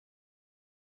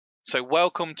So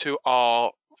welcome to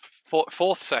our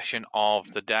fourth session of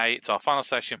the day. It's our final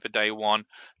session for day one.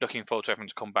 Looking forward to everyone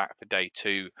to come back for day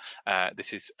two.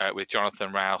 This is with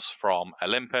Jonathan Rouse from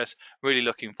Olympus. Really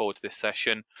looking forward to this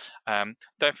session.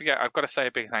 Don't forget, I've got to say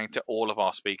a big thank you to all of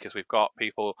our speakers. We've got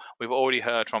people, we've already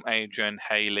heard from Adrian,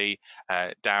 Haley,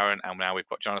 Darren, and now we've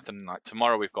got Jonathan. Like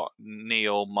tomorrow we've got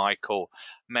Neil, Michael,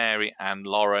 Mary, and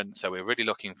Lauren. So we're really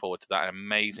looking forward to that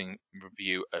amazing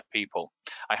review of people.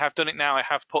 I have done it now. I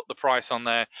have put the price on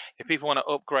there. If people want to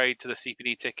upgrade to the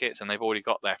CPD tickets and they've already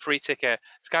got their free ticket,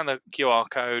 scan the QR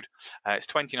code. It's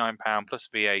 £29 plus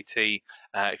VAT.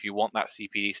 If you want that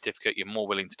CPD certificate, you're more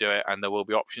willing to do it, and there will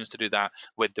be options to do that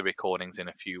with the recordings in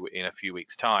a few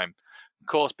weeks' time. Of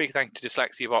course, big thank you to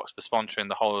Dyslexia Box for sponsoring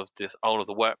the whole of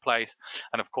the workplace,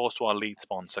 and of course to our lead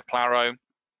sponsor Claro,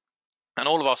 and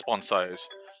all of our sponsors.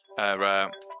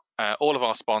 All of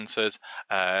our sponsors,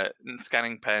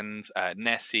 Scanning Pens,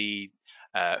 Nessie,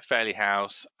 Fairley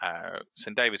House,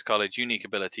 St David's College, Unique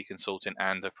Ability Consulting,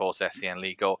 and of course SEN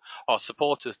Legal. Our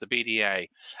supporters, the BDA,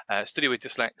 Study with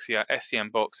Dyslexia, SEN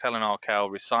Books, Helen Arkell,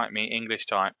 Recite Me, English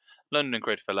Type, London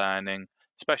Grid for Learning,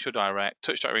 Special Direct,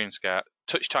 Touch Type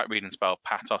Read and Spell,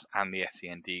 Patos, and the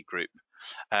SEND Group.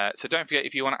 So don't forget,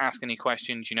 if you want to ask any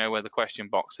questions, you know where the question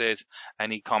box is.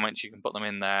 Any comments, you can put them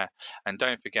in there. And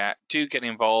don't forget, do get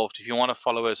involved. If you want to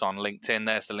follow us on LinkedIn,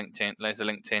 there's the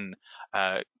LinkedIn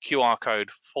QR code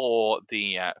for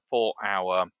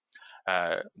our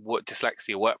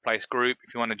dyslexia workplace group.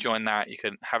 If you want to join that, you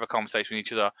can have a conversation with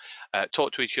each other,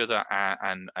 talk to each other,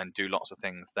 and do lots of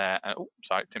things there. Oh,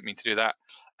 sorry, didn't mean to do that.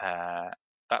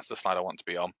 That's the slide I want to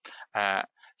be on.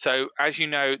 So as you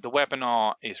know, the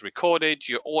webinar is recorded.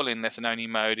 You're all in lesson only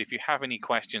mode. If you have any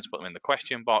questions, put them in the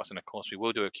question box. And of course, we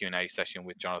will do a Q&A session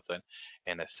with Jonathan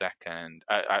in a second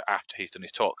after he's done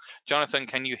his talk. Jonathan,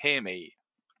 can you hear me?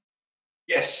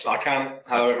 Yes, I can.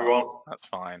 Hello, everyone. That's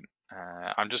fine.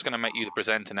 I'm just going to make you the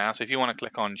presenter now. So if you want to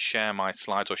click on share my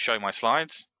slides or show my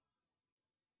slides.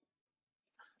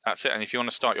 That's it. And if you want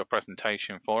to start your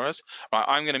presentation for us. Right,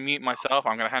 I'm going to mute myself.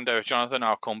 I'm going to hand over to Jonathan.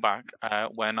 I'll come back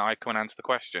when I come and answer the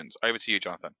questions. Over to you,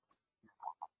 Jonathan.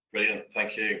 Brilliant.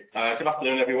 Thank you. Good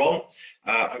afternoon, everyone.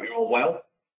 Hope you're all well.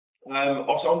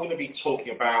 Also, I'm going to be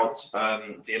talking about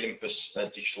the Olympus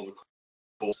digital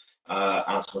record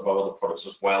and some of our other products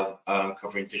as well,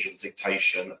 covering digital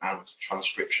dictation and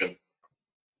transcription.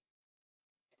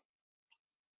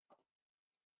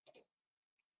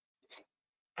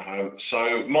 So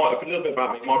a little bit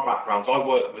about me, my background. I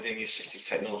worked within the assistive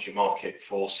technology market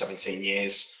for 17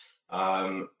 years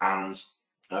and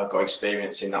I've got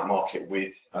experience in that market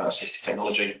with assistive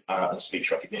technology and speech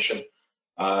recognition.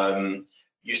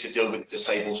 Used to deal with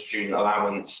disabled student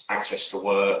allowance, access to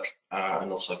work,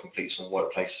 and also complete some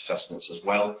workplace assessments as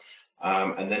well.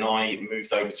 And then I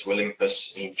moved over to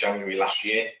Olympus in January last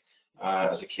year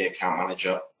as a key account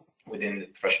manager within the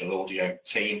professional audio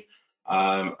team.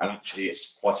 And actually,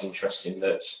 it's quite interesting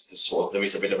that there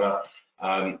is a bit of a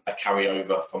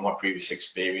carryover from my previous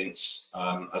experience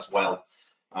as well.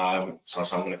 So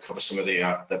I'm going to cover some of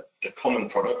the common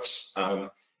products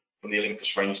from the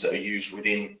Olympus range that are used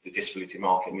within the disability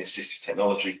market and the assistive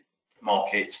technology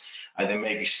market, and there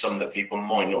may be some that people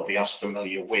might not be as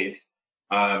familiar with,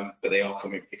 but they are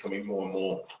becoming more and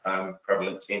more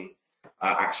prevalent in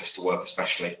access to work,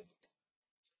 especially.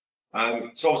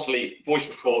 So obviously, voice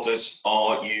recorders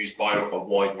are used by a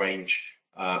wide range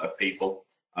of people,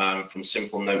 from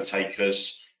simple note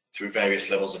takers through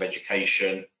various levels of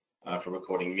education, for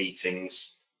recording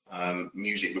meetings,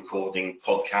 music recording,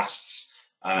 podcasts,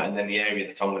 and then the area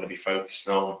that I'm going to be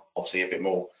focusing on, obviously a bit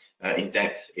more in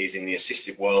depth, is in the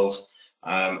assistive world,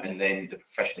 and then the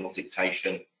professional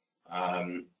dictation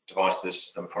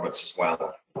devices and products as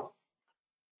well.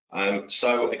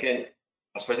 So again,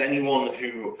 I suppose anyone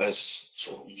who has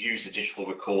sort of used a digital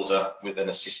recorder with an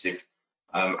assistive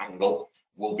angle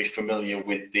will be familiar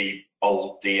with the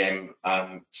old DM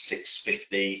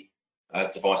 650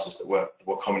 devices that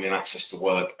were common in access to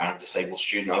work and disabled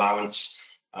student allowance.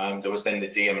 There was then the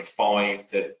DM5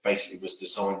 that basically was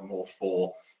designed more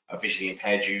for visually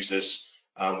impaired users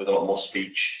with a lot more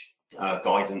speech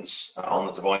guidance on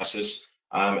the devices.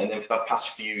 And then for the past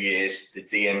few years, the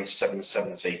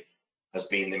DM770 has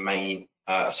been the main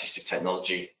assistive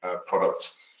technology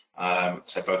product,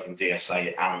 so both in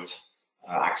DSA and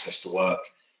access to work.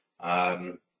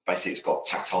 Basically, it's got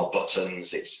tactile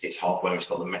buttons, it's hardware, it's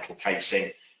got the metal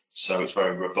casing, so it's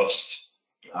very robust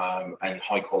and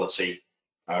high quality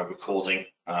recording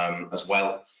as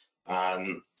well.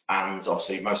 And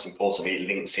obviously, most importantly, it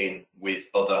links in with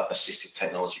other assistive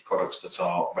technology products that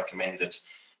are recommended.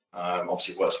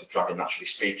 Obviously, it works with Dragon Naturally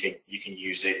Speaking. You can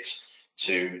use it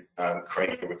to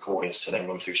create your recordings to then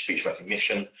run through speech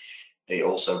recognition. It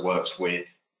also works with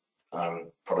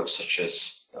products such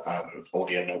as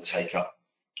audio note taker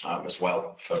as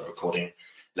well for recording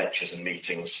lectures and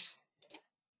meetings.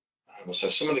 So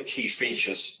some of the key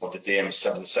features of the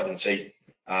DM770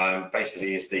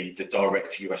 basically is the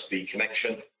direct USB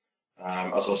connection.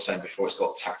 As I was saying before, it's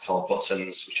got tactile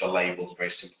buttons which are labelled, very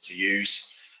simple to use.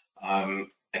 Again,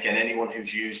 anyone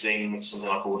who's using something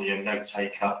like audio note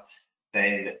taker,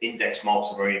 then index marks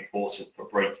are very important for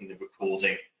breaking the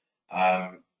recording.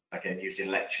 Again, used in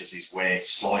lectures is where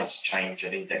slides change,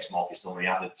 an index mark is normally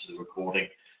added to the recording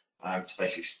to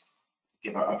basically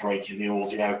give a break in the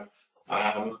audio.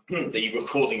 The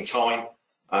recording time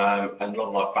and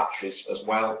long-life batteries as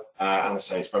well, and I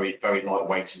say it's very, very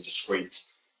lightweight and discreet.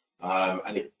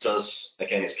 And it does,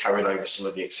 again, it's carried over some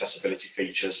of the accessibility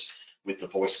features with the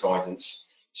voice guidance.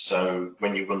 So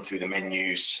when you run through the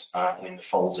menus and in the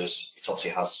folders, it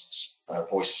obviously has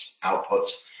voice output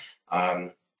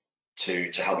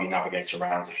to help you navigate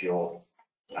around if you're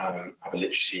have a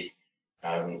literacy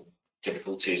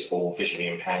difficulties or visually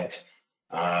impaired.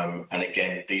 And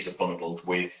again, these are bundled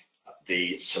with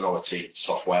the Sonority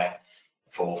software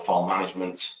for file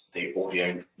management, the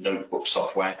audio notebook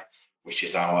software, which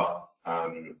is our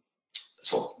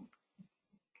sort of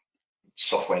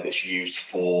software that's used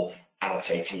for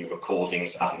annotating your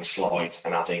recordings, adding slides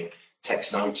and adding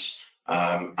text notes,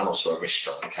 and also a wrist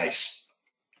strap case.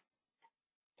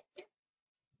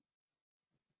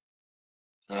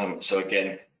 So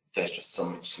again, there's just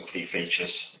some key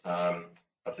features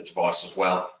of the device as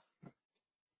well.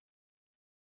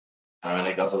 And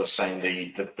as I was saying,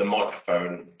 the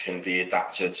microphone can be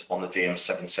adapted on the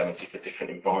DM770 for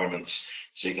different environments.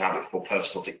 So you can have it for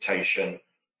personal dictation,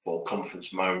 for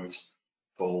conference mode,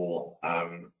 for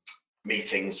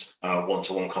meetings,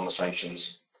 one-to-one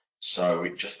conversations. So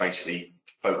it just basically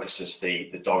focuses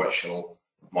the directional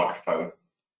microphone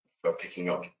for picking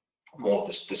up more of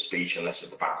the speech and less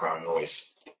of the background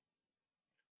noise.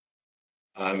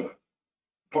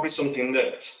 Probably something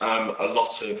that a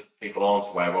lot of people aren't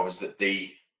aware of is that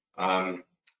the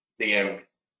DM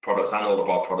products and all of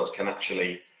our products can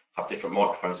actually have different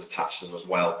microphones attached to them as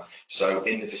well. So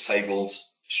in the disabled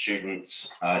student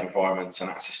environment and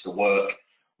access to work,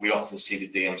 we often see the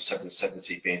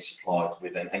DM770 being supplied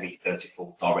with an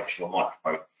ME34 directional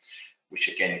microphone, which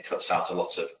again cuts out a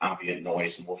lot of ambient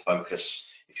noise and will focus.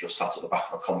 If you're sat at the back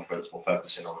of a conference, we'll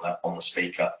focus in on the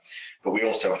speaker. But we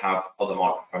also have other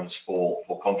microphones for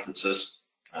conferences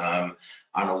and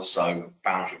also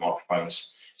boundary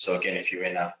microphones. So again, if you're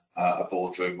in a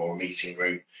boardroom or a meeting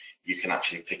room, you can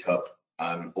actually pick up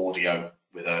audio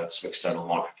with some external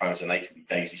microphones, and they can be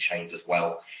daisy chained as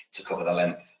well to cover the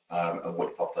length and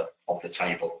width of the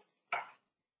table.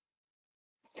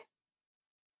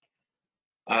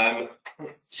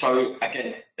 So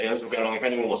again, as we're going along, if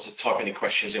anyone wants to type any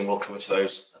questions in, we'll come to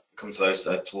those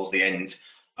towards the end.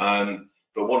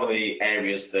 But one of the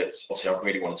areas that obviously I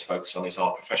really wanted to focus on is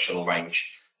our professional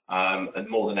range. And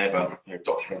more than ever,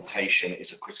 documentation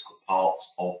is a critical part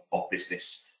of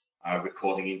business.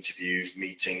 Recording interviews,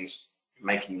 meetings,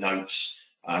 making notes,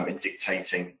 and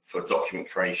dictating for document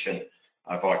creation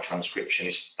via transcription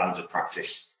is standard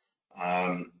practice.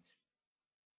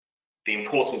 The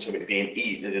importance of it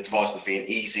being the device being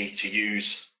easy to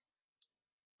use,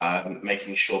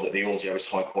 making sure that the audio is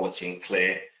high quality and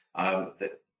clear,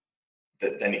 that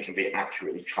then it can be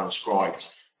accurately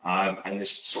transcribed. And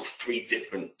there's sort of 3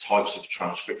 different types of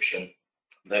transcription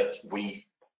that we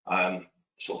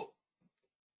sort of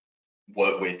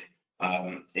work with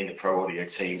in the Pro Audio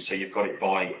team. So you've got it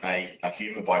by a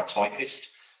human, by a typist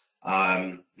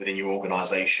within your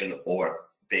organisation, or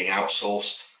being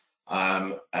outsourced.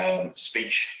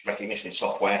 Speech recognition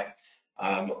software,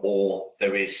 or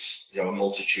there is a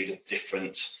multitude of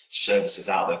different services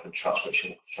out there for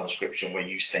transcription where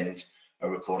you send a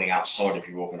recording outside of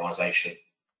your organisation.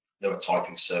 There are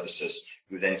typing services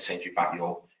who then send you back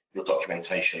your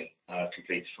documentation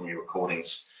completed from your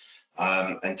recordings.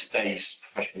 And today's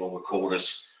professional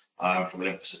recorders from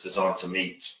Olympus are designed to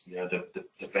meet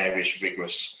the various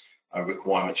rigorous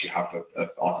requirements you have of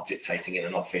either dictating in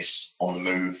an office, on the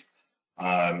move.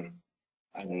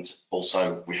 And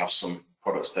also we have some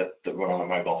products that run on a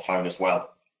mobile phone as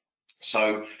well.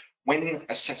 So when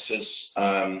assessors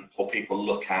or people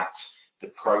look at the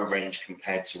Pro range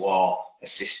compared to our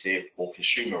assistive or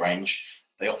consumer range,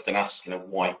 they often ask,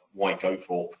 why go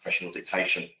for professional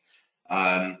dictation?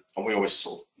 And we always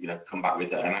sort of, come back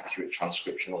with an accurate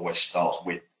transcription always starts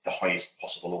with the highest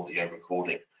possible audio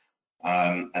recording.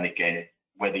 And again,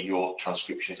 whether your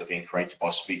transcriptions are being created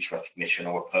by speech recognition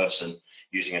or a person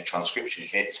using a transcription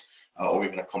kit, or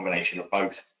even a combination of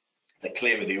both. The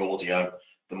clearer the audio,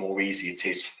 the more easy it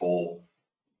is for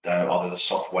either the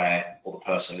software or the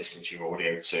person listening to your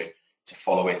audio to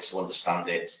follow it, to understand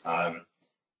it,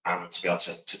 and to be able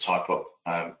to type up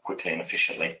quickly and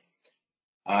efficiently.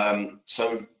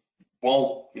 So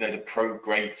while the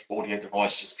pro-grade audio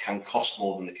devices can cost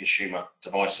more than the consumer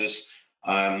devices,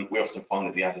 we often find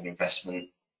that the added investment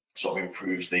sort of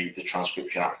improves the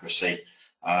transcription accuracy,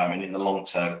 and in the long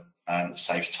term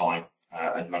saves time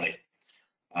and money.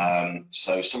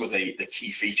 So some of the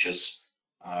key features,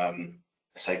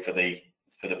 say for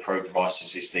the pro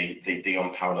devices, is the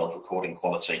unparalleled recording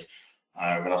quality.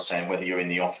 And I was saying, whether you're in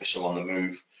the office or on the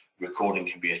move, recording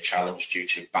can be a challenge due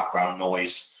to background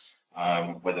noise,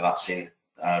 whether that's in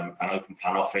an open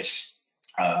plan office,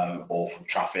 or from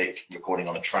traffic, recording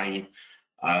on a train,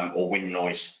 or wind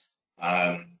noise.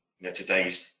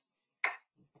 Today's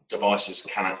devices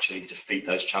can actually defeat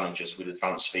those challenges with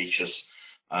advanced features,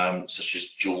 such as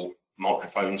dual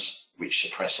microphones, which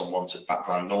suppress unwanted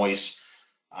background noise,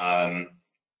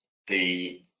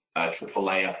 the triple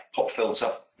layer pop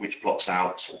filter, which blocks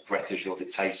out sort of breath as you're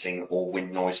dictating, or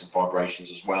wind noise and vibrations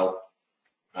as well.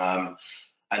 And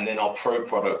then our pro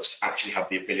products actually have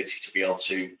the ability to be able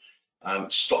to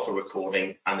stop a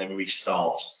recording and then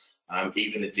restart.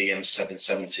 Even the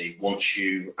DM770, once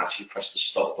you actually press the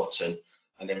stop button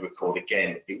and then record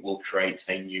again, it will create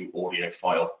a new audio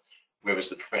file. Whereas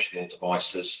the professional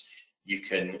devices, you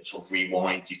can sort of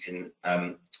rewind, you can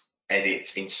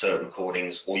edit, insert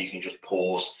recordings, or you can just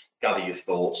pause, gather your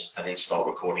thoughts, and then start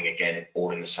recording again,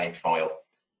 all in the same file.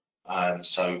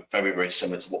 So very, very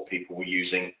similar to what people were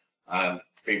using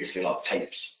previously, like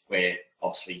tapes, where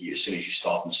obviously as soon as you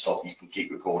start and stop, you can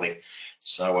keep recording.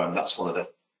 So that's one of the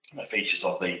features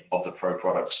of the pro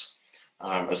products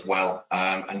as well.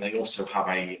 And they also have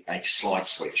a slide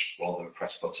switch rather than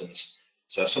press buttons.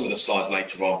 So some of the slides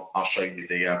later on, I'll show you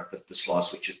the slide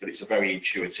switches, but it's a very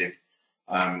intuitive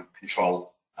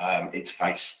control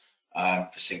interface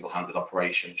for single-handed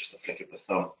operation, just a flick of the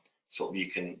thumb. So you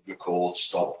can record,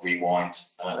 stop, rewind,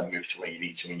 and move to where you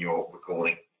need to in your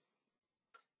recording.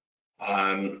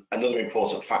 Another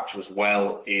important factor as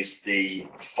well is the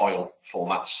file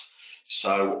formats.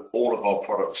 So all of our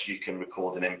products you can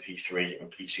record in MP3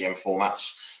 and PCM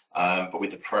formats, but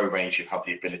with the Pro range you have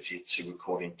the ability to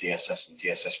record in DSS and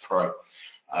DSS Pro,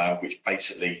 which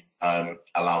basically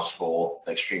allows for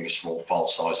extremely small file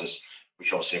sizes,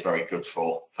 which obviously are very good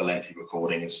for lengthy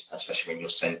recordings, especially when you're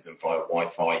sending them via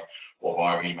Wi-Fi or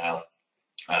via email.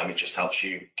 It just helps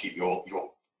you keep your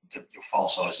file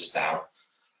sizes down.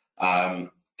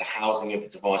 The housing of the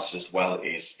device as well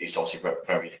is obviously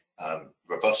very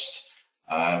robust.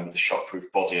 The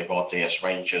shockproof body of our DS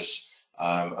ranges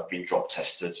have been drop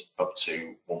tested up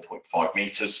to 1.5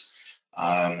 meters.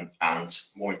 And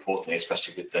more importantly,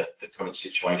 especially with the current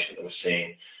situation that we're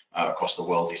seeing across the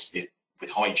world, is with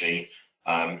hygiene,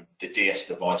 the DS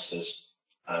devices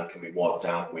can be wiped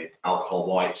down with alcohol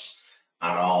wipes,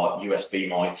 and our USB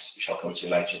mics, which I'll come to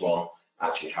later on,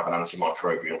 actually have an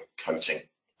antimicrobial coating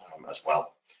as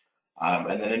well.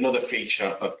 And then another feature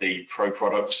of the Pro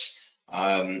products,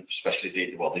 especially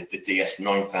the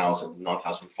DS9000,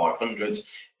 9500,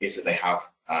 is that they have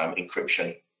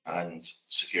encryption and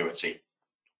security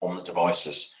on the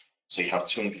devices. So you have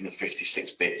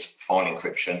 256-bit file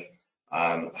encryption,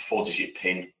 a 4-digit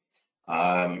PIN.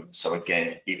 So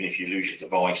again, even if you lose your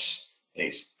device,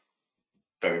 it's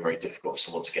very, very difficult for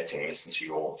someone to get in and listen to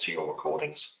your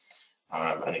recordings.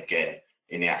 And again,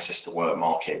 in the access to work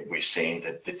market, we've seen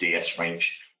that the DS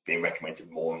range being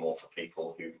recommended more and more for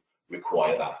people who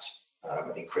require that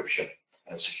encryption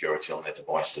and security on their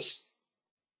devices.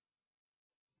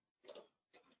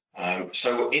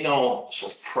 So in our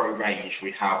sort of Pro range,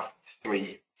 we have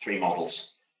three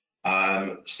models.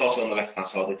 Starting on the left-hand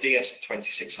side, the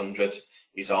DS2600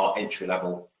 is our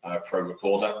entry-level Pro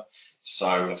recorder.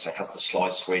 So it has the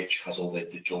slide switch, has all the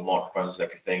dual microphones and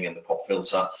everything, and the pop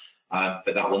filter.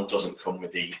 But that one doesn't come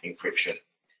with the encryption.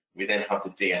 We then have the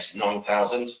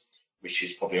DS9000, which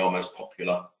is probably our most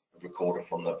popular recorder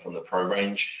from the Pro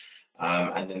range,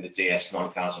 and then the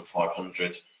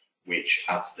DS9500, which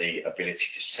adds the ability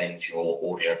to send your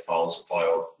audio files via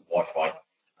Wi-Fi,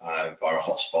 via a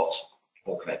hotspot,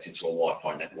 or connected to a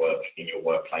Wi-Fi network in your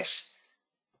workplace.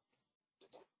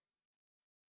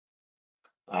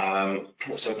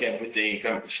 So again, with the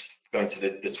going to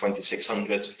the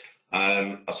 2600.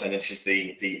 I was saying this is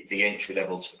the entry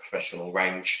level to the professional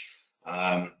range.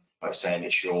 Like I was saying,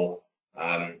 it's your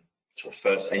sort of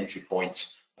first entry point.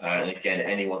 And again,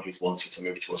 anyone who's wanted to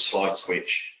move to a slide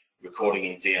switch, recording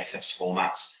in DSS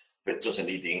format, but doesn't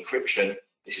need the encryption,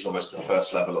 this is almost the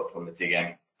first level up from the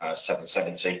DM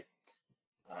 770,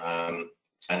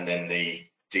 and then the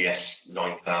DS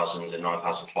 9000 and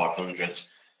 9500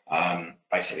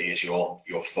 basically is your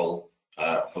full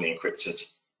fully encrypted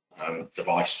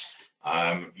device.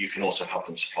 You can also have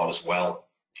them supplied as well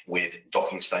with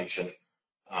docking station.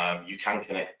 You can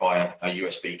connect via a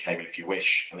USB cable if you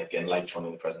wish, and again later on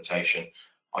in the presentation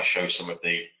I show some of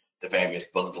the various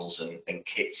bundles and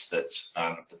kits that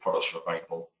the products are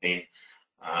available in,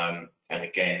 and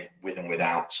again with and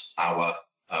without our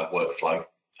workflow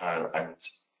and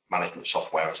management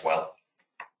software as well.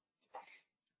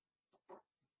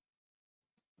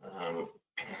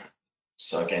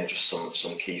 So again, just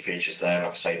some key features there.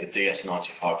 Like I say, the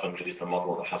DS9500 is the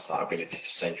model that has that ability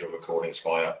to send your recordings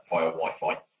via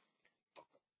Wi-Fi.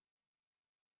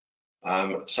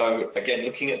 So again,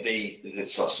 looking at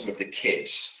some of the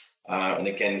kits, and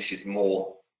again, this is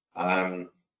more evident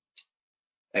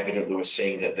that we're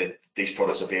seeing that these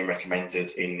products are being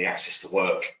recommended in the access to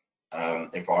work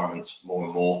environment more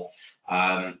and more.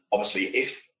 Obviously,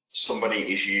 if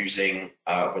somebody is using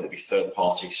whether it be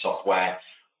third-party software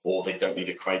or they don't need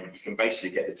a cradle, you can basically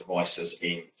get the devices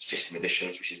in system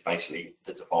editions, which is basically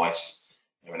the device,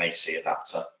 an AC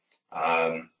adapter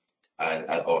or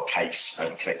a case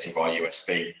and connecting via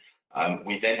USB.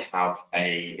 We then have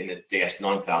in the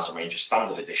DS9000 range a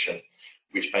standard edition,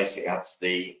 which basically adds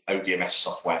the ODMS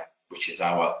software, which is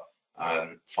our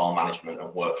file management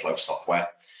and workflow software,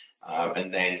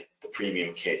 and then the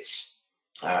premium kits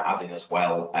adding as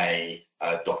well a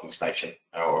docking station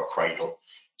or a cradle,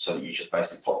 so that you just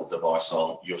basically pop the device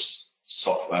on. Your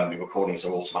software, the recordings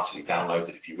are automatically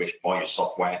downloaded if you wish by your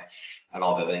software, and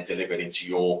either then delivered into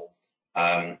your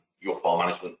file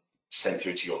management, sent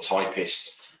through to your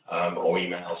typist, or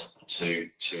emailed to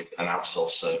an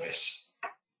outsourced service.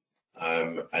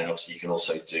 And obviously you can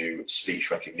also do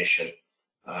speech recognition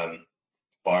via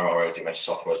our ODMS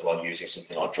software as well, using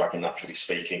something like Dragon Naturally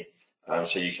Speaking.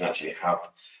 So you can actually have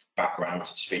background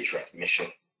speech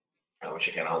recognition, which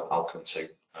again I'll come to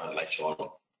later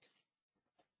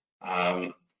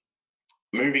on.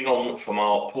 Moving on from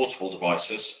our portable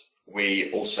devices,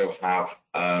 we also have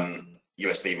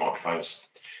USB microphones.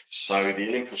 So the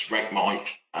Olympus Rec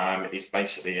Mic is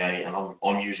basically and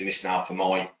I'm using this now for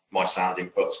my sound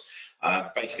input.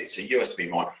 Basically, it's a USB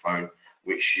microphone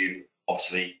which you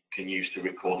obviously can use to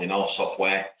record in our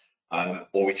software,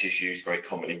 or it is used very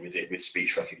commonly with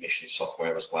speech recognition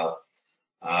software as well.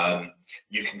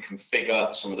 You can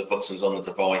configure some of the buttons on the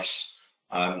device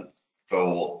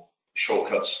for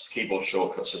shortcuts, keyboard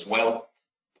shortcuts as well.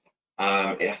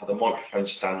 It has a microphone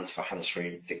stand for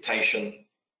hands-free dictation,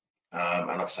 and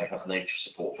like I say, it has native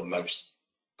support for most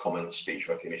common speech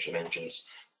recognition engines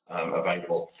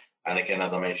available. And again,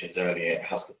 as I mentioned earlier, it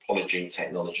has the polygene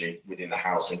technology within the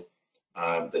housing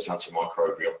that's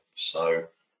antimicrobial. So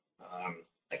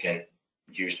again,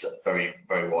 used very,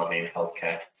 very widely in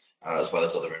healthcare as well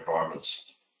as other environments.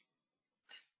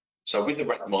 So with the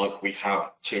Rec Mic, we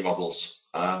have two models.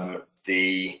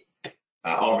 The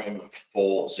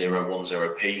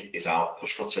RM4010P is our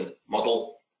push button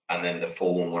model, and then the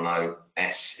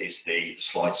 4110S is the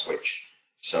slide switch.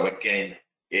 So again,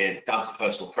 down to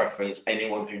personal preference,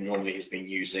 anyone who normally has been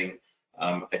using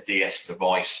a DS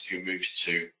device who moves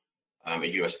to a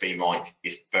USB mic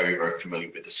is very, very familiar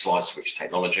with the slide switch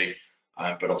technology,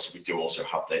 but also we do also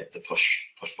have the push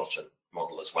button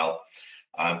model as well.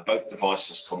 Both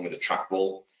devices come with a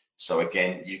trackball, so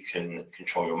again you can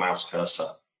control your mouse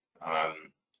cursor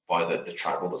by the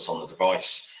trackball that's on the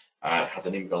device. It has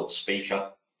an inbuilt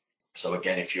speaker, so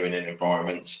again if you're in an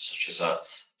environment such as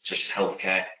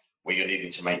healthcare where you're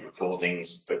needing to make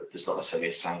recordings but there's not necessarily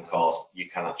a sound card, you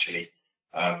can actually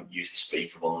use the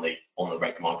speaker on the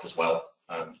Rec Mic as well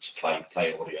to play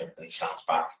audio and sounds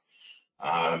back.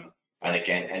 And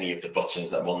again, any of the buttons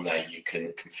that are on there, you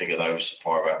can configure those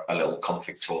via a little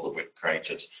config tool that we've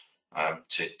created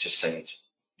to send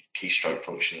keystroke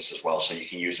functions as well. So you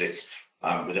can use it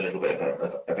with a little bit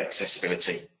of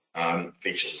accessibility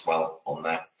features as well on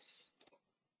there.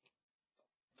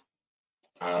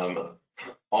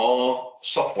 Our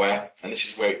software, and this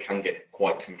is where it can get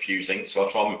quite confusing, so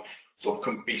I'll try and sort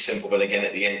of be simple, but again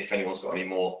at the end, if anyone's got any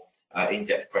more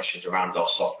in-depth questions around our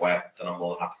software, then I'm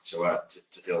more than happy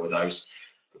to deal with those.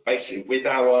 But basically, with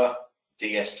our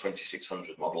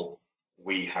DS2600 model,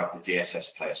 we have the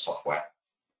DSS player software.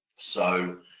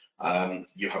 So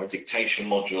you have a dictation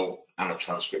module and a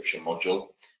transcription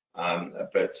module,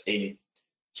 but in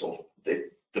sort of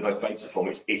the most basic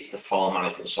form, it's the file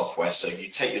management software. So you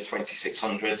take your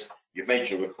 2600, you've made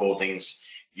your recordings,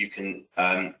 you can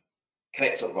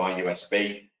connect up via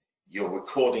USB. Your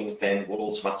recordings then will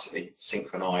automatically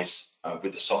synchronize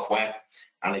with the software,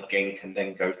 and again can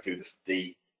then go through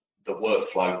the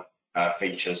workflow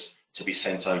features to be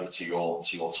sent over to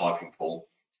your typing pool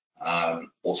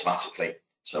automatically.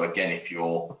 So again, if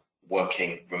you're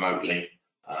working remotely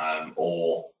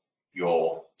or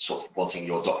you're sort of wanting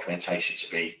your documentation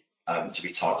to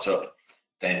be typed up,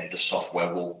 then the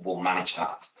software will manage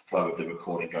that flow of the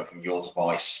recording going from your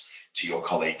device to your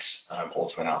colleagues or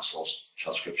to an outsourced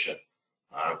transcription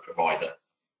provider.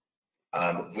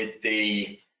 With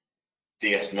the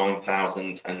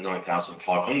DS9000 and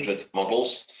 9500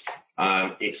 models,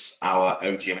 it's our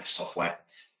ODMS software,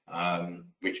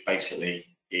 which basically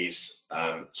is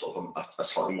sort of a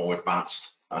slightly more advanced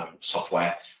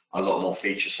software, a lot more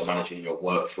features for managing your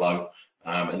workflow,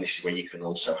 and this is where you can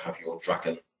also have your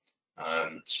Dragon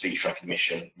speech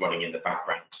recognition running in the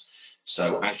background.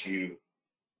 So as you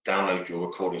download your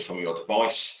recordings from your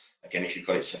device, again, if you've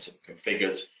got it set up and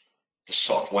configured, the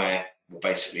software will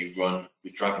basically run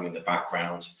with Dragon in the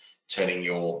background, turning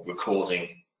your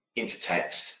recording into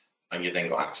text, and you then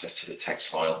got access to the text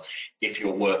file. If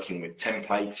you're working with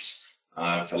templates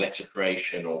for letter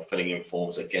creation or filling in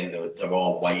forms, again, there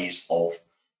are ways of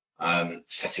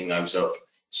setting those up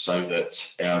so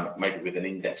that maybe with an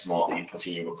index mark that you put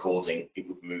in your recording, it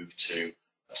would move to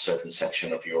a certain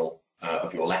section of your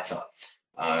letter.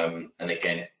 And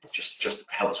again, just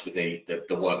helps with the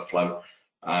workflow.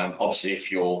 Obviously,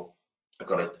 if you've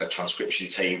got a transcription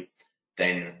team,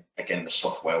 then again the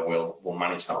software will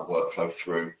manage that workflow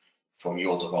through from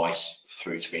your device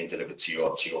through to being delivered to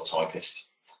your typist.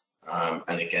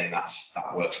 And again, that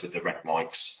works with the rec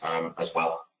mics as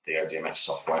well, the ODMS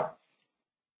software.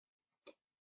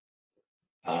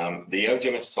 The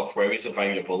ODMS software is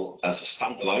available as a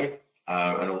standalone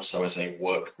and also as a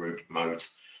work group mode.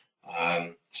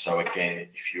 So again,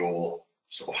 if you're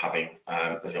sort of having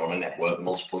on a network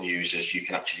multiple users, you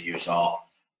can actually use our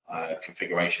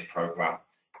configuration program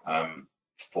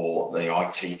for the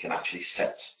IT can actually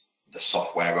set the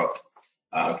software up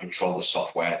and control the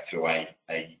software through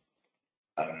a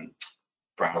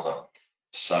browser.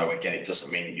 So again, it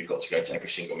doesn't mean that you've got to go to every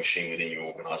single machine within your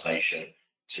organization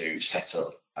to set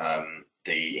up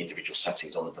the individual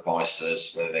settings on the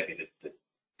devices, whether they be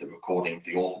the recording,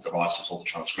 the author devices, or the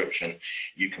transcription.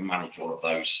 You can manage all of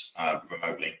those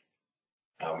remotely,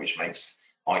 which makes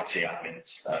IT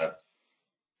admins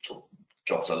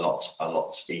jobs a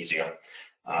lot easier.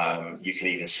 You can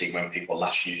even see when people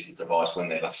last used the device, when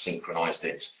they last synchronized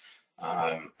it,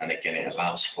 and again, it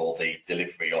allows for the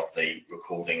delivery of the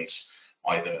recordings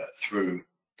either through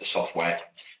the software,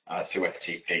 through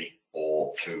FTP,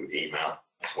 or through email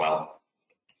as well.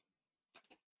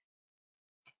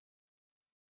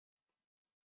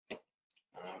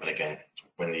 And again,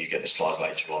 when you get the slides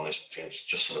later on, it's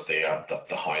just sort of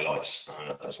the highlights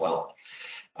as well.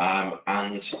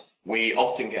 And we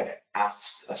often get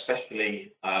asked,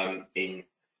 especially in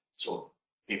sort of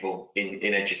people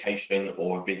in education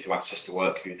or have been through Access to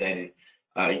Work who then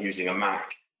are using a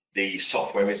Mac. The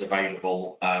software is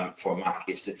available for a Mac.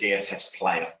 It's the DSS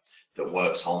player that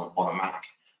works on a Mac.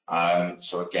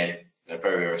 So again,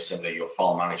 very, very similar, your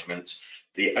file management.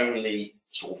 The only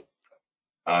sort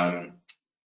of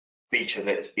feature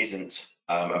that isn't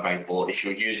available, if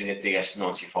you're using a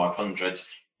DS9500,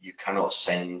 you cannot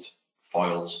send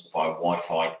files via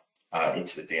Wi-Fi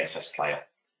into the DSS player.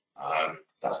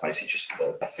 That's basically just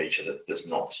a feature that's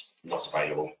not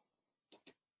available.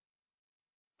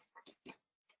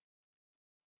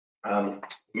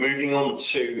 Moving on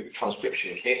to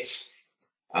transcription kits,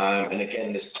 and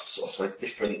again, there's sort of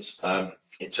different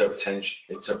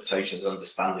interpretations and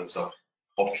understandings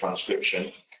of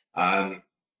transcription.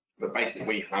 But basically,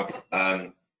 we have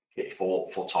kit for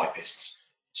typists.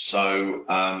 So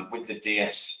with the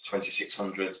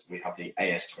DS2600, we have the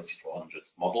AS2400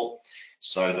 model.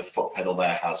 So the foot pedal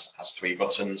there has 3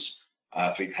 buttons,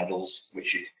 3 pedals,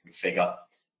 which you can configure.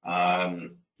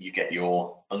 You get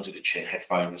your under the chin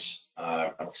headphones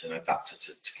and an adapter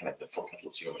to connect the foot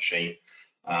pedal to your machine.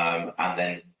 And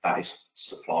then that is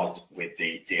supplied with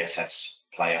the DSS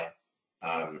player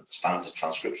standard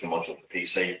transcription module for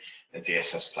PC, and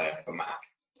DSS player for Mac.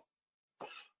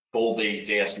 For the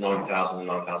DS9000 and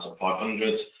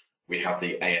 9500, we have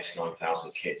the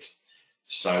AS9000 kit.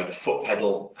 So the foot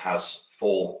pedal has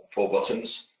 4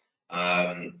 buttons.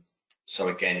 So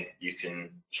again, you can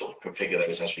sort of configure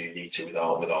those as you need to with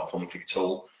our config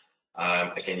tool.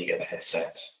 Again, you get the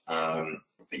headset,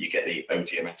 but you get the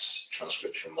ODMS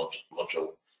transcription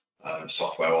module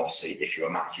software. Obviously, if you're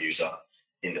a Mac user,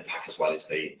 in the pack as well as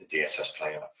the DSS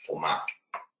player for Mac.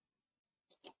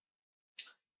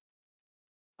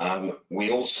 We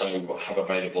also have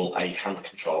available a hand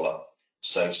controller,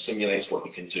 so simulates what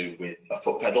you can do with a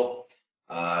foot pedal.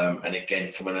 and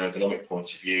again, from an ergonomic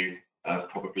point of view,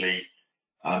 probably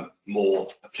more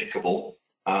applicable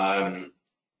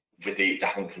with the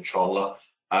hand controller.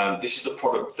 This is a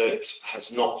product that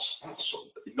has not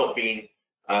been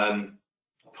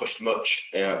pushed much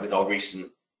with our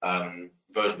recent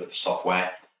version of the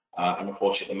software, and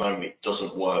unfortunately at the moment it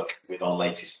doesn't work with our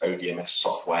latest ODMS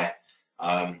software.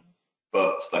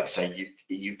 But like I say,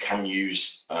 you can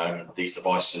use these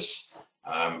devices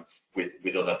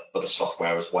with other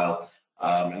software as well.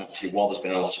 And actually, while there's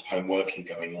been a lot of home working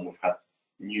going on, we've had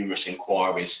numerous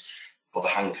inquiries for the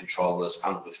hand controllers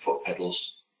and with foot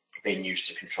pedals being used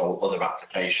to control other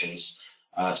applications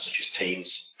such as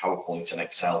Teams, PowerPoint, and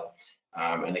Excel.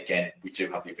 And again, we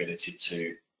do have the ability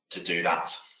to do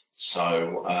that.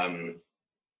 So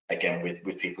again,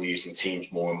 with people using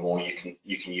Teams more and more,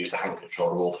 you can use the hand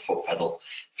controller or the foot pedal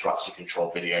to actually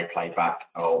control video playback,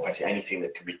 or basically anything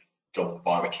that can be done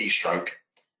via a keystroke.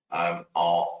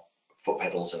 Our foot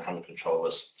pedals and hand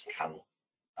controllers can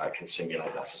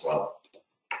simulate that as well.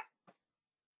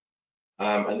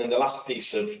 And then the last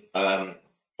piece of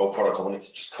product I wanted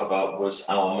to just cover was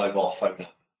our mobile phone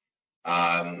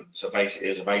app. So basically,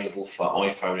 it's available for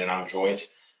iPhone and Android,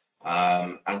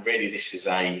 and really this is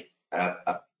a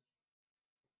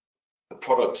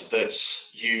product that's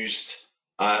used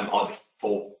either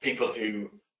for people who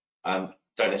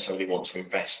don't necessarily want to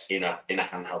invest in a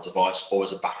handheld device, or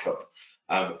as a backup.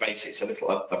 But basically, it's a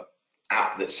little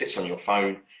app that sits on your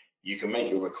phone. You can make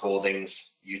your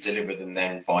recordings. You deliver them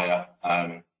then via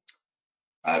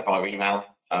email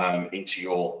into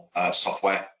your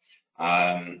software.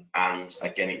 And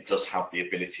again, it does have the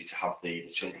ability to have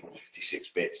the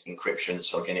 256-bit encryption.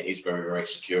 So again, it is very, very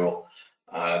secure.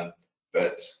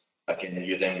 But again,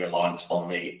 you're then reliant on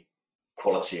the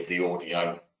quality of the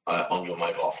audio on your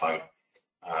mobile phone,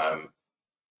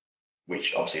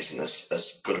 which obviously isn't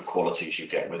as good a quality as you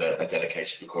get with a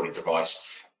dedicated recording device.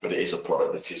 But it is a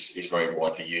product that is very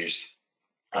widely used,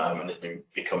 and has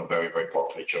become very, very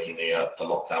popular during the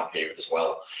lockdown period as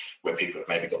well, where people have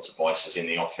maybe got devices in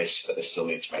the office but they still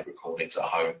need to make recordings at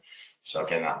home. So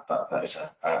again, that is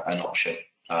an option,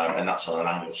 and that's on an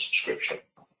annual subscription,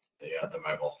 the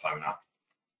mobile phone app.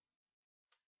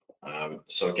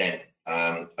 So again,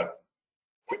 a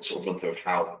quick sort of run through of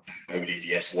how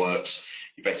ODDS works.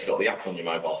 You basically got the app on your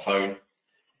mobile phone.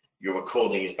 Your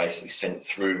recording is basically sent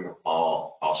through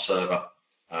our server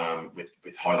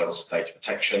with high levels of data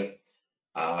protection.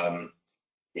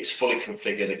 It's fully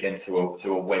configured again through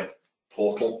a web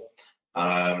portal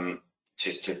to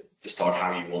decide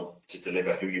how you want to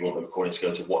deliver, who you want the recordings to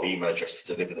go to, what email address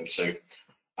to deliver them to.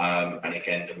 And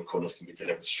again, the recordings can be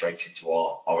delivered straight into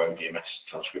our ODMS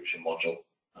transcription module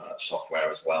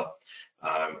software as well,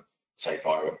 say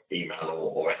via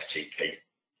email or FTP.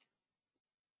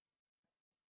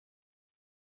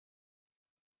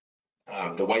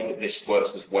 The way that this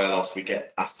works as well, we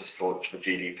get asked this for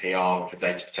GDPR and for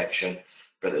data protection,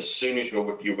 but as soon as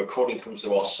your recording comes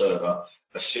to our server,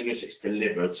 as soon as it's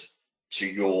delivered to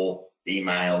your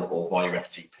email or via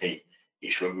FTP,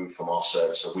 it's removed from our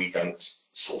server, so we don't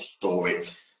sort of store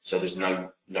it. So there's no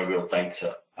real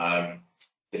data that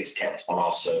is kept on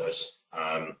our servers.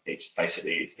 It's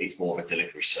basically more of a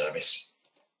delivery service.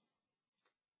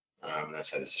 And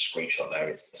so there's a screenshot there.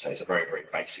 It's a very, very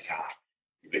basic app.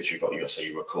 You've literally got your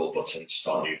record button,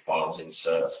 start new files,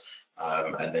 insert,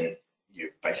 and then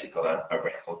you've basically got a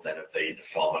record then of the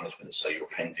file management. So your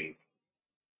pending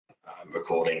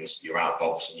recordings, your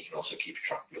outbox, and you can also keep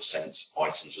track of your sent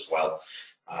items as well.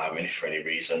 And if for any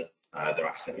reason they're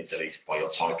accidentally deleted by your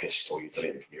typist, or you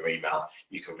delete them from your email,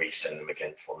 you can resend them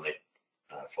again from the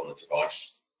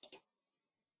device.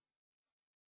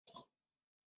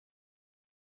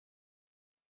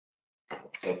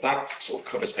 So that sort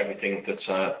of covers everything that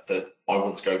I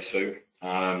want to go through.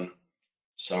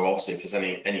 So obviously, if there's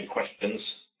any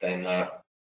questions, then I'm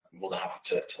more than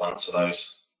happy to answer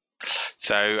those.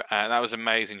 So that was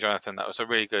amazing, Jonathan. That was a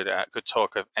really good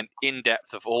talk of and in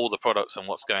depth of all the products and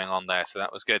what's going on there. So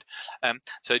that was good.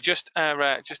 So just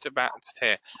about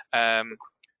here.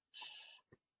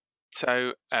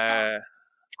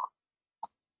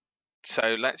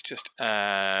 So let's just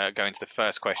go into the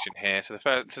first question here. So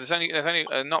there's only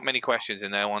not many questions in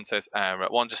there. One says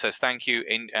one just says thank you,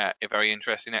 very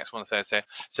interesting. Next one says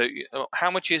so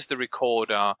how much is the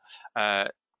recorder?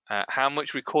 How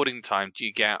much recording time do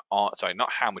you get on? Sorry,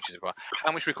 not how much is it?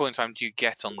 How much recording time do you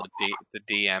get on the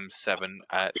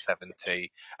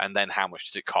DM770, and then how much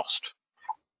does it cost?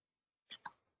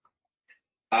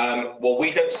 Well,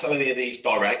 we don't sell any of these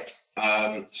direct,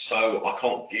 so I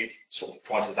can't give sort of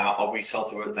prices out. I resell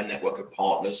through a network of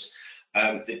partners.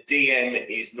 The DM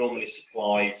is normally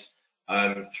supplied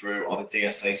through either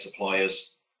DSA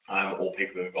suppliers or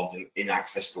people who are involved in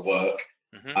access to work.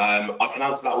 I can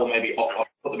answer that one maybe. I'll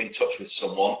put them in touch with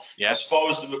someone. Yeah. As far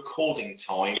as the recording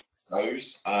time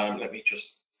goes, let me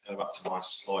just go back to my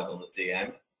slide on the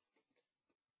DM.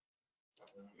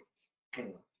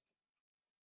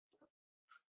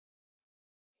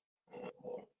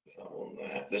 Is that one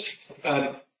there? There's,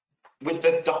 with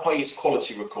the highest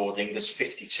quality recording, there's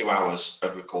 52 hours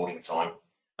of recording time.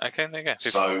 Okay, there you go.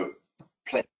 So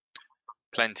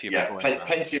plenty of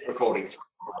plenty of recording time.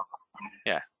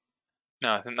 Yeah.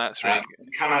 No, I think that's really good.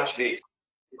 You can actually,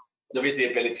 there is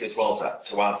the ability as well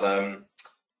to add an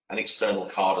external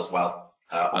card as well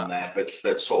on there,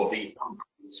 but sort of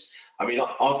I mean,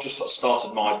 I've just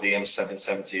started my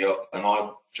DM770 up, and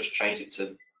I've just changed it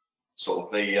to sort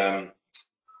of the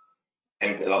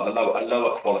a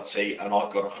lower quality, and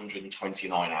I've got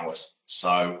 129 hours.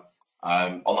 So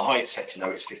on the highest setting, though,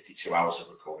 it's 52 hours of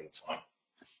recording time.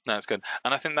 That's good,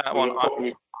 and I think that one.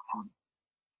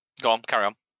 Go on, carry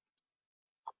on.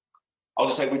 I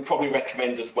was going to say, we'd probably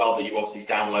recommend as well that you obviously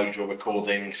download your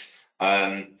recordings,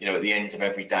 at the end of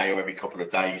every day or every couple of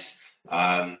days.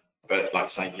 But like I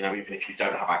say, even if you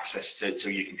don't have access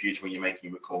to your computer when you're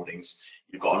making recordings,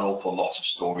 you've got an awful lot of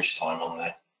storage time on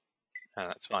there. Oh,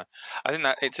 that's fine. I think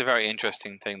that it's a very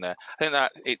interesting thing there. I think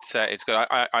that it's good.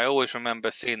 I always remember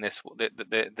seeing this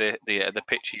the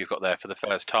picture you've got there for the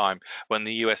first time when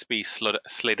the USB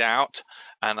slid out,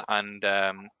 and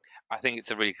I think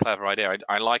it's a really clever idea.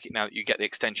 I like it now that you get the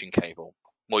extension cable.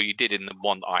 Well, you did in the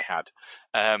one that I had.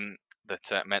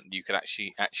 That meant that you could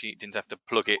actually didn't have to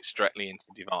plug it directly into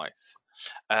the device.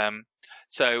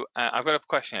 So I've got a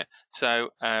question here. So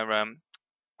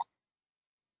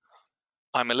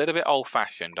I'm a little bit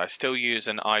old-fashioned. I still use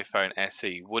an iPhone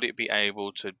SE. Would it be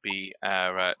able to be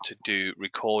to do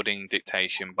recording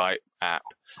dictation by app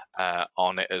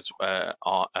on it as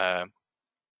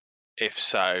if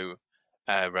so?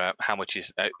 How much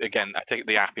is again? I think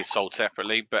the app is sold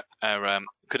separately, but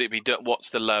could it be done? What's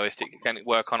the lowest? Can it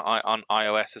work on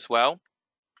iOS as well?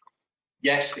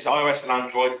 Yes, it's iOS and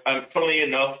Android. Funnily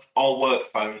enough, our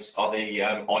work phones are the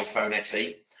iPhone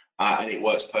SE, and it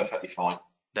works perfectly fine.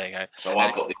 There you go. So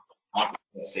I've got the iPhone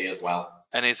SE as well.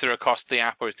 And is there a cost to the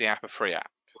app, or is the app a free app?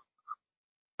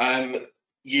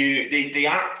 The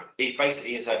app, it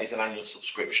basically is an annual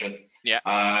subscription. Yeah.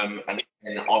 And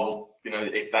I will,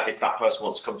 if that person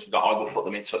wants to come to that, I will put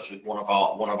them in touch with one of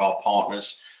our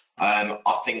partners.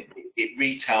 I think it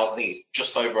retails. I think it's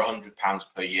just over £100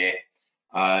 per year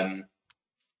for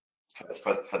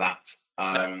that.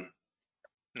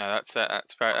 No, that's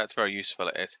very useful.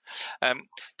 It is.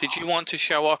 Did you want to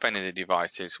show off any of the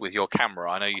devices with your camera?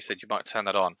 I know you said you might turn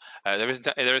that on. There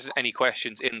isn't any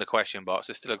questions in the question box.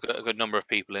 There's still a good number of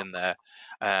people in there.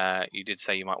 You did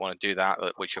say you might want to do that,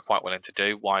 which you're quite willing to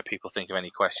do. Why people think of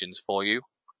any questions for you?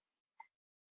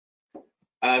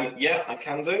 Yeah, I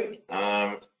can do.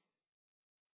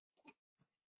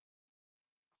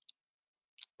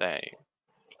 There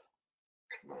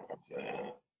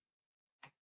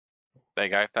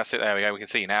you go. That's it. There we go. We can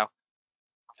see you now.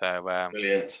 So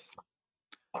brilliant.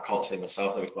 I can't see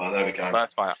myself. There we go.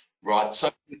 That's fine. Right.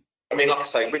 So, I mean, like I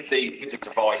say, with the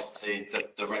device,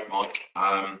 the Red mic,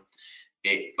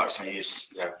 it, like I say, is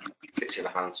fits in the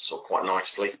hand sort of quite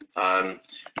nicely. And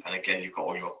again, you've got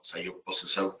all your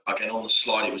buttons. So again, on the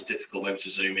slide, it was difficult maybe to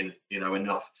zoom in,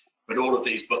 enough. But all of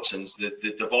these buttons, the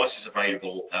device is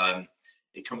available.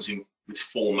 It comes in with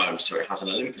 4 modes. So it has an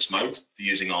Olympus mode for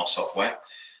using our software.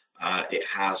 It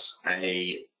has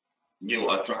a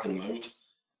Dragon mode.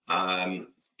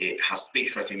 It has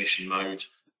speech recognition mode,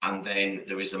 and then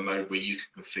there is a mode where you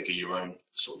can configure your own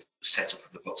sort of setup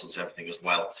of the buttons, everything as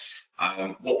well.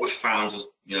 What we've found is,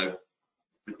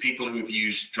 with people who have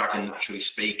used Dragon naturally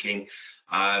speaking,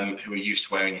 who are used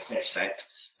to wearing a headset,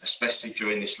 especially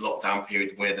during this lockdown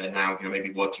period where they're now maybe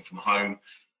working from home,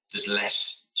 there's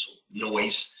less sort of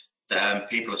noise.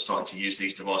 People are starting to use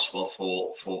these devices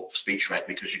for speech rec,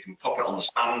 because you can pop it on the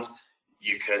stand,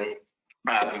 you can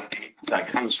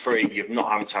hands free, you're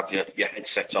not having to have your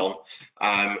headset on,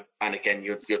 and again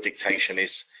your dictation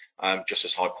is just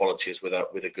as high quality as with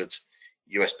a good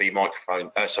USB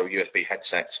microphone, USB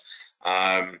headset,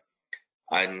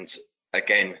 and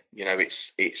again,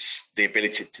 it's the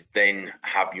ability to then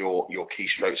have your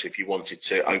keystrokes. So if you wanted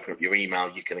to open up your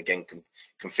email, you can again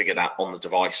configure that on the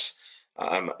device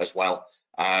as well.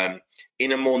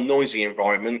 In a more noisy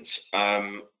environment,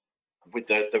 with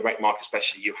the Rec mic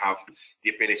especially, you have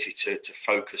the ability to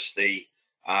focus the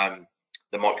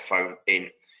microphone in.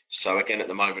 So again, at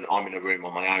the moment, I'm in a room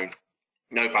on my own.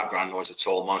 no background noise at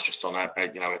all. Mine's just on a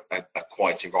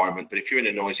quiet environment. But if you're in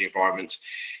a noisy environment,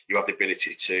 you have the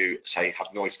ability to say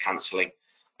have noise cancelling.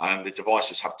 The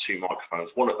devices have two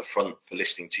microphones, one at the front for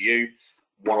listening to you,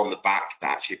 one on the back that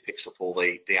actually picks up all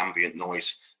the ambient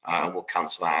noise and will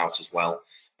cancel that out as well.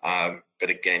 But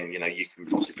again, you can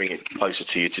obviously bring it closer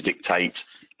to you to dictate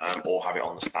or have it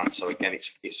on the stand. So again,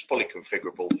 it's fully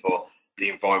configurable for the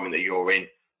environment that you're in.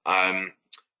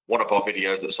 One of our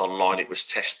videos that's online, it was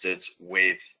tested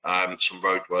with some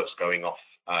roadworks going off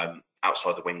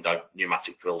outside the window,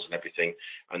 pneumatic drills and everything,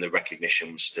 and the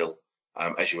recognition was still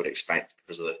as you would expect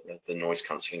because of the noise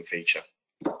cancelling feature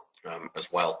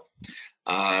as well.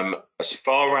 As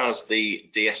far as the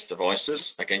DS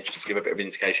devices, again, just to give a bit of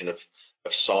indication of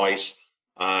size,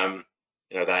 that's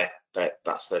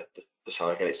the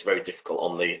size. Again, it's very difficult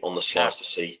on the slides to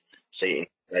see in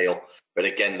scale, but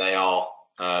again, they are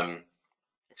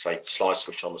say slide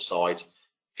switch on the side,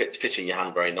 fit in your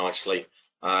hand very nicely.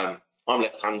 I'm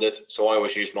left-handed, so I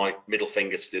always use my middle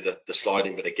finger to do the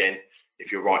sliding, but again,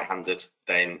 if you're right-handed,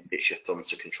 then it's your thumb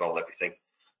to control everything.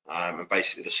 And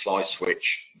basically the slide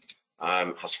switch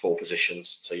has 4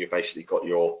 positions, so you've basically got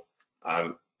your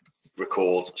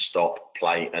record, stop,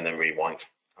 play, and then rewind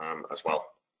as well.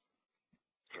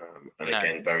 And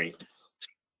again, very,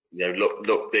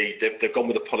 look, they've gone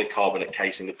with a polycarbonate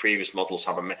casing. The previous models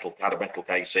had a metal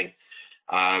casing,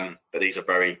 but these are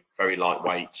very, very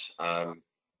lightweight,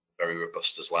 very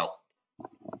robust as well.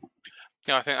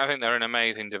 Yeah, I think they're an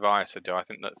amazing device. I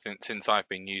think that since I've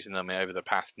been using them over the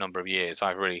past number of years,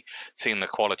 I've really seen the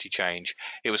quality change.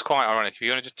 It was quite ironic. If you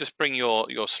want to just bring your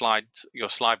slide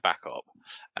back up,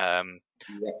 and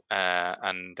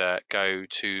go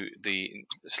to the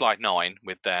slide 9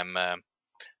 with them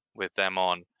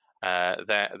on.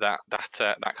 That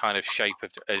kind of shape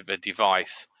of a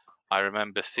device, I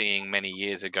remember seeing many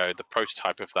years ago the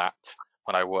prototype of that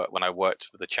when I worked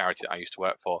for the charity that I used to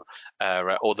work for,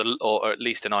 or at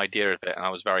least an idea of it, and I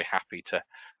was very happy to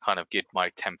kind of give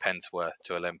my 10 pence worth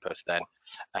to Olympus then,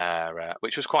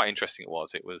 which was quite interesting.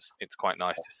 It's quite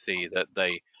nice to see that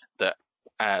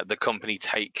the company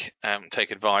take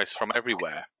advice from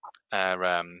everywhere,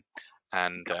 and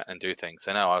do things.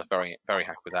 So no, I was very, very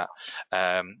happy with that.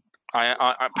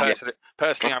 I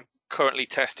personally, I'm currently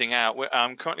testing out. What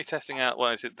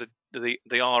is it? The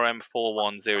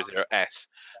RM4100S,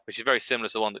 which is very similar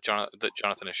to the one that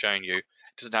Jonathan has shown you. It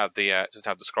doesn't have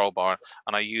the scroll bar,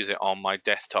 and I use it on my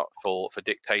desktop for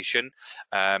dictation.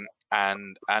 And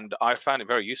I found it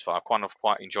very useful. I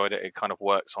quite enjoyed it. It kind of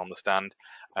works on the stand,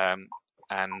 and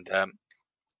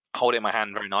hold it in my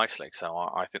hand very nicely. So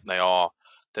I think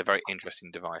they're very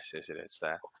interesting devices. It is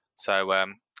there. So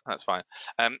that's fine.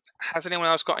 Has anyone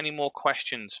else got any more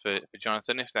questions for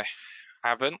Jonathan? If they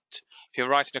haven't, if you're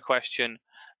writing a question,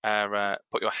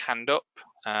 put your hand up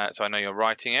so I know you're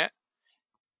writing it.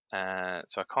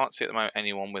 So I can't see at the moment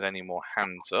anyone with any more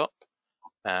hands up.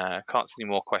 Can't see any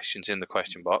more questions in the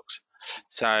question box.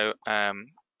 So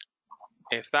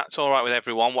if that's all right with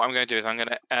everyone, what I'm going to do is I'm going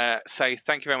to say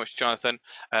thank you very much, Jonathan.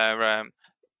 Have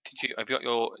you got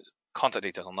your contact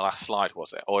details on the last slide,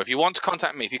 was it? Or if you want to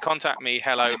contact me, if you contact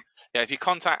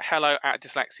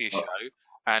hello@dyslexia show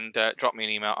and drop me an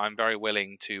email, I'm very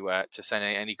willing to send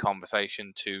any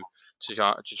conversation to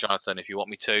Jonathan if you want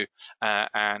me to,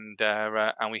 and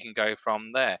we can go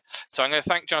from there. So I'm going to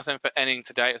thank Jonathan for ending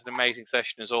today. It was an amazing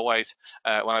session as always.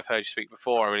 When I've heard you speak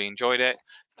before, I really enjoyed it.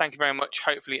 Thank you very much.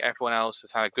 Hopefully everyone else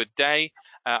has had a good day.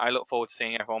 I look forward to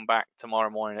seeing everyone back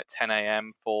tomorrow morning at 10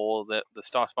 a.m. for the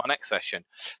start of our next session.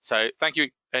 So thank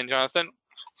you, Jonathan.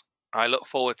 I look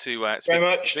forward to speaking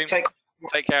very much. to you.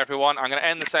 Take care, everyone. I'm going to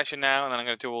end the session now, and then I'm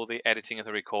going to do all the editing of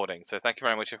the recording. So thank you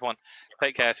very much, everyone.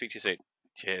 Take care. Speak to you soon.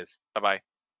 Cheers. Bye-bye.